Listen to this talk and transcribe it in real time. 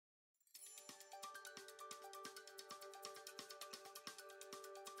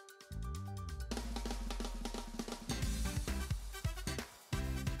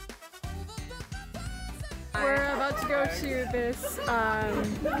We're about to go to this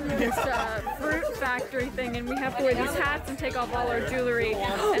fruit factory thing, and we have to wear these hats and take off all our jewelry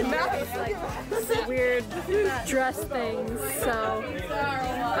and these like weird dress things. So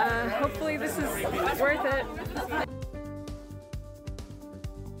hopefully this is worth it.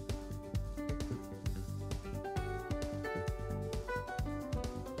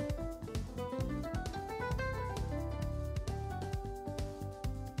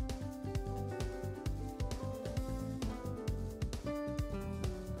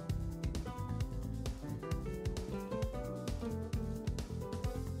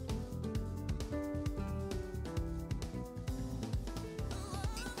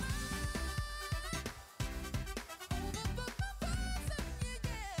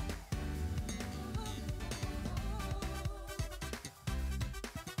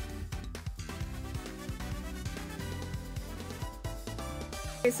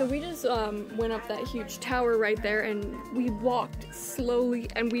 Okay, so we just went up that huge tower right there, and we walked slowly,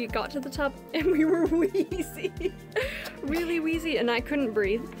 and we got to the top, and we were wheezy, really wheezy, and I couldn't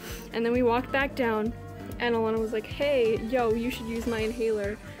breathe. And then we walked back down, and Alana was like, "Hey, yo, you should use my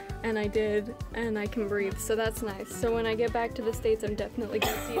inhaler," and I did, and I can breathe, so that's nice. So when I get back to the States, I'm definitely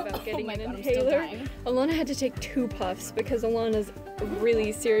gonna see about getting an inhaler. Alana had to take 2 puffs because Alana's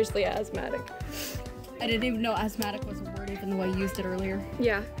really seriously asthmatic. I didn't even know asthmatic was a word even though I used it earlier.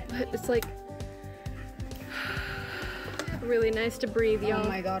 Yeah, but it's like really nice to breathe, y'all. Oh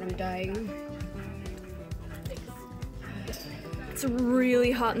my god, I'm dying. It's really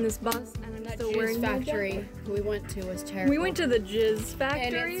hot in this bus, and I'm still wearing my factory we went to was terrible. We went to the Jizz factory.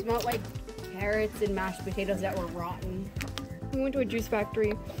 And it smelled like carrots and mashed potatoes that were rotten. We went to a juice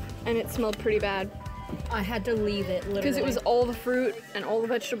factory, and it smelled pretty bad. I had to leave it literally. Because it was all the fruit and all the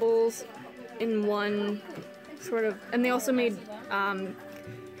vegetables in one sort of, and they also made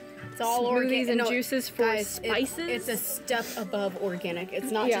it's all smoothies and juices for guys, spices. It's a step above organic.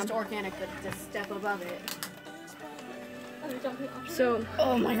 It's not just organic, but it's a step above it. So,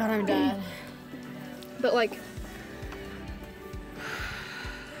 oh my god, I'm dead. But like,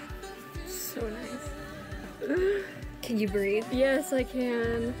 so nice. Can you breathe? Yes, I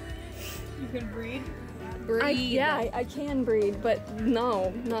can. You can breathe? I can breathe, but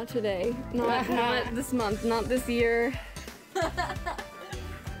no, not today. Not this month, not this year.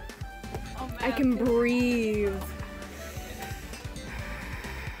 I can breathe.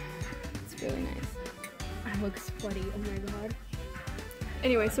 It's really nice. I look sweaty, oh my god.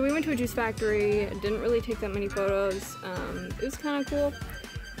 Anyway, so we went to a juice factory. Didn't really take that many photos. It was kind of cool.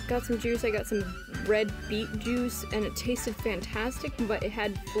 Got some juice. I got some red beet juice, and it tasted fantastic, but it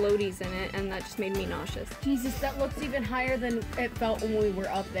had floaties in it, and that just made me nauseous. Jesus, that looks even higher than it felt when we were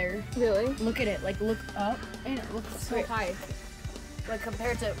up there. Really? Look at it, like look up, and it looks so high. Like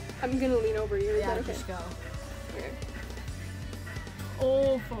compared to... I'm gonna lean over you. Yeah, okay? just go. Okay.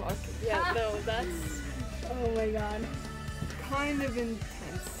 Oh fuck. Yeah, no, that's... Oh my god. Kind of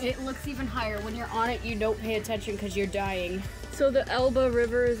intense. It looks even higher. When you're on it, you don't pay attention because you're dying. So the Elbe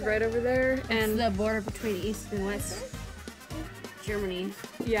River is right over there, and it's the border between East and West Germany.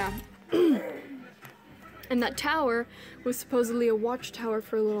 Yeah. And that tower was supposedly a watchtower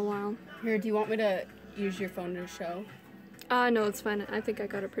for a little while. Here, do you want me to use your phone to show? No, it's fine. I think I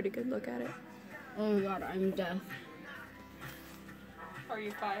got a pretty good look at it. Oh god, I'm deaf. Are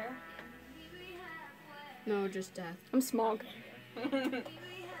you fire? No, just deaf. I'm smog.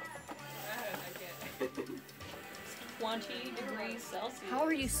 20 degrees Celsius. How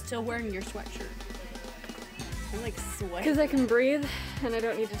are you still wearing your sweatshirt? I'm like sweating. Because I can breathe, and I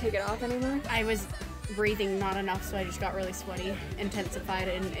don't need to take it off anymore. I was breathing not enough, so I just got really sweaty, intensified,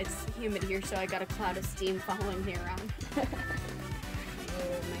 and it's humid here, so I got a cloud of steam following me around. Oh,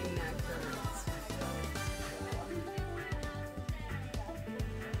 my neck hurts.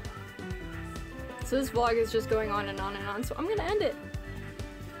 So this vlog is just going on and on and on, so I'm gonna end it.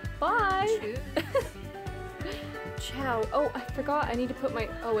 Bye! Ciao. Oh, I forgot. I need to put my...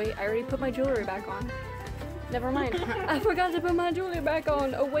 Oh, wait. I already put my jewelry back on. Never mind. I forgot to put my jewelry back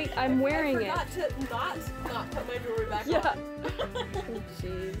on. Oh, wait. I'm wearing it. I forgot to not put my jewelry back on. Yeah.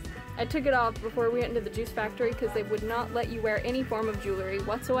 Jeez. I took it off before we went into the juice factory because they would not let you wear any form of jewelry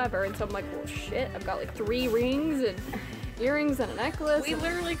whatsoever. And so I'm like, well, shit. I've got like 3 rings and earrings and a necklace. We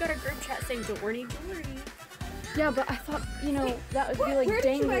literally got a group chat saying, don't wear any jewelry. Yeah, but I thought, you know, that would be like Where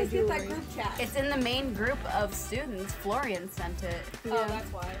did you dangly guys get jewelry. that group chat? It's in the main group of students. Florian sent it. Yeah. Oh,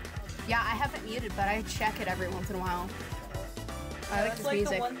 that's why. Yeah, I have it muted, but I check it every once in a while. I like That's this like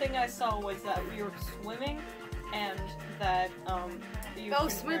music. the one thing I saw was that we were swimming and that you Oh, can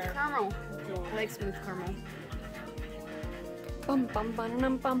smooth wear caramel. jewelry. I like smooth caramel. Bum bum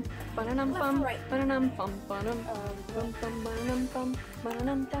bananum bum bananum bum bananum bum banum bum bum bananum bum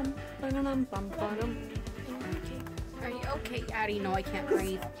bananum bum bananum bum banum. Are you okay, Addie? No, I can't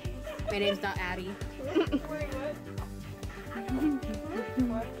breathe. My name's not Addie. Wait, what?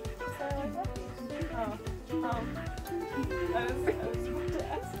 What? I was about to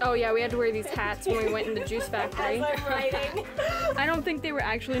ask. Oh yeah, we had to wear these hats when we went in the juice factory. As I'm writing. I don't think they were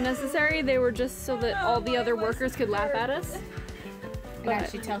actually necessary. They were just so that all the other workers could laugh at us. I can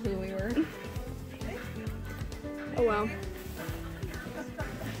actually tell who we were. Oh well.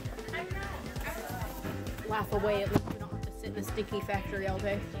 Laugh away, at least we don't have to sit in a stinky factory all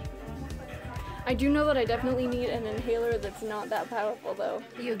day. I do know that I definitely need an inhaler that's not that powerful though.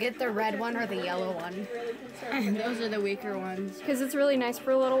 You get the red one or the yellow one. Those are the weaker ones. Because it's really nice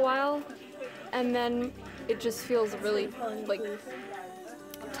for a little while, and then it just feels really, like,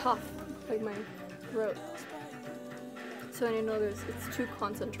 tough, like my throat. So I know it's too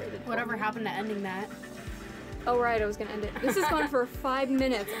concentrated. Whatever happened to ending that? Oh right, I was gonna end it. This is going for 5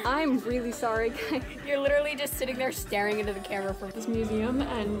 minutes. I'm really sorry, guys. You're literally just sitting there staring into the camera for This museum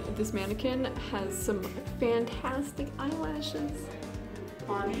and this mannequin has some fantastic eyelashes.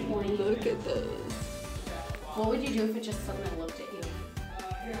 on point. Look at those. What would you do if it just suddenly looked at you?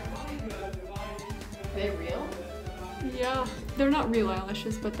 Are they real? Yeah, they're not real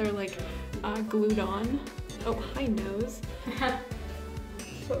eyelashes, but they're like glued on. Oh, hi nose.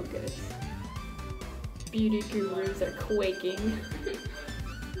 Focus. Beauty gurus are quaking.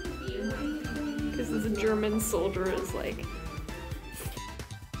 Because this German soldier is like...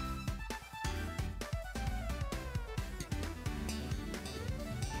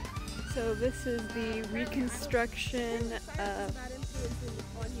 So this is the reconstruction of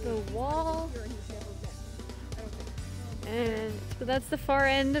the wall. And so that's the far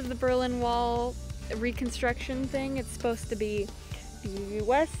end of the Berlin Wall reconstruction thing. It's supposed to be the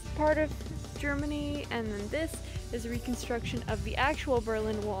west part of Germany, and then this is a reconstruction of the actual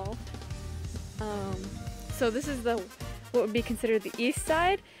Berlin Wall. So this is what would be considered the east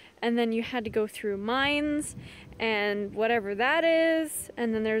side, and then you had to go through mines and whatever that is,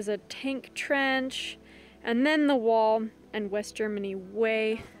 and then there's a tank trench, and then the wall, and West Germany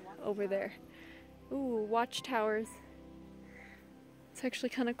way over there. Ooh, watchtowers. It's actually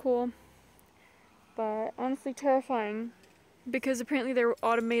kind of cool, but honestly terrifying. Because apparently there were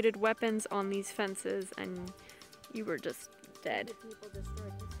automated weapons on these fences and you were just dead.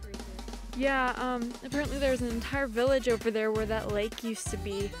 Yeah, apparently there's an entire village over there where that lake used to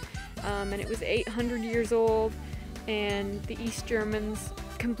be. And it was 800 years old and the East Germans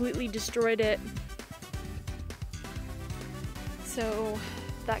completely destroyed it. So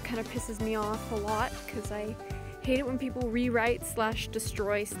that kind of pisses me off a lot because I hate it when people rewrite /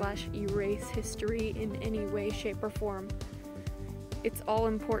 destroy / erase history in any way, shape, or form. It's all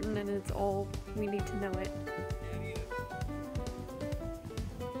important and it's all, we need to know it.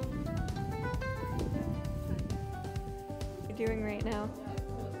 What are you doing right now?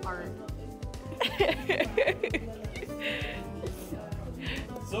 Art.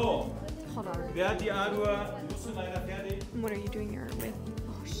 So, Hold on. wer hat die A-Dur? Bist du leider fertig? What are you doing your art with?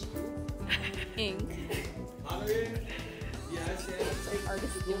 Oh shit. Ink. Manuel, wie heißt der?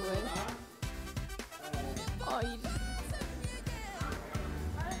 Artist do it. Oh, you just...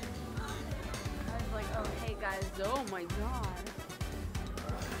 I was like, oh hey guys, oh my god.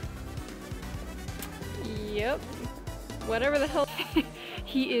 Yep. Whatever the hell.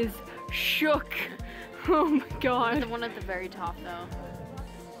 He is shook. Oh my The god. one at the very top though.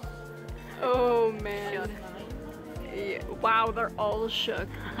 Oh man. Yeah. Wow, they're all shook.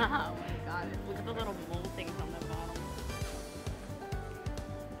 Oh my god. Look at the little mole things on the bottom.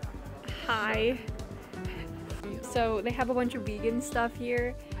 Hi. So they have a bunch of vegan stuff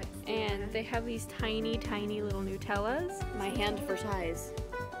here, and they have these tiny, tiny little Nutellas. My hand for size.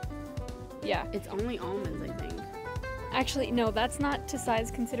 Yeah. It's only almonds, I think. Actually, no, that's not to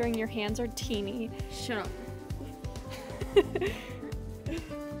size considering your hands are teeny. Shut up.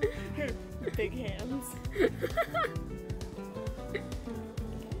 Big hands.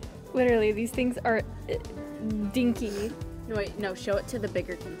 Literally, these things are dinky. No, wait, no, show it to the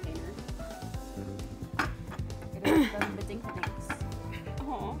bigger container. It is the dinky dinks.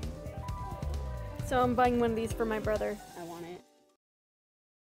 So I'm buying one of these for my brother.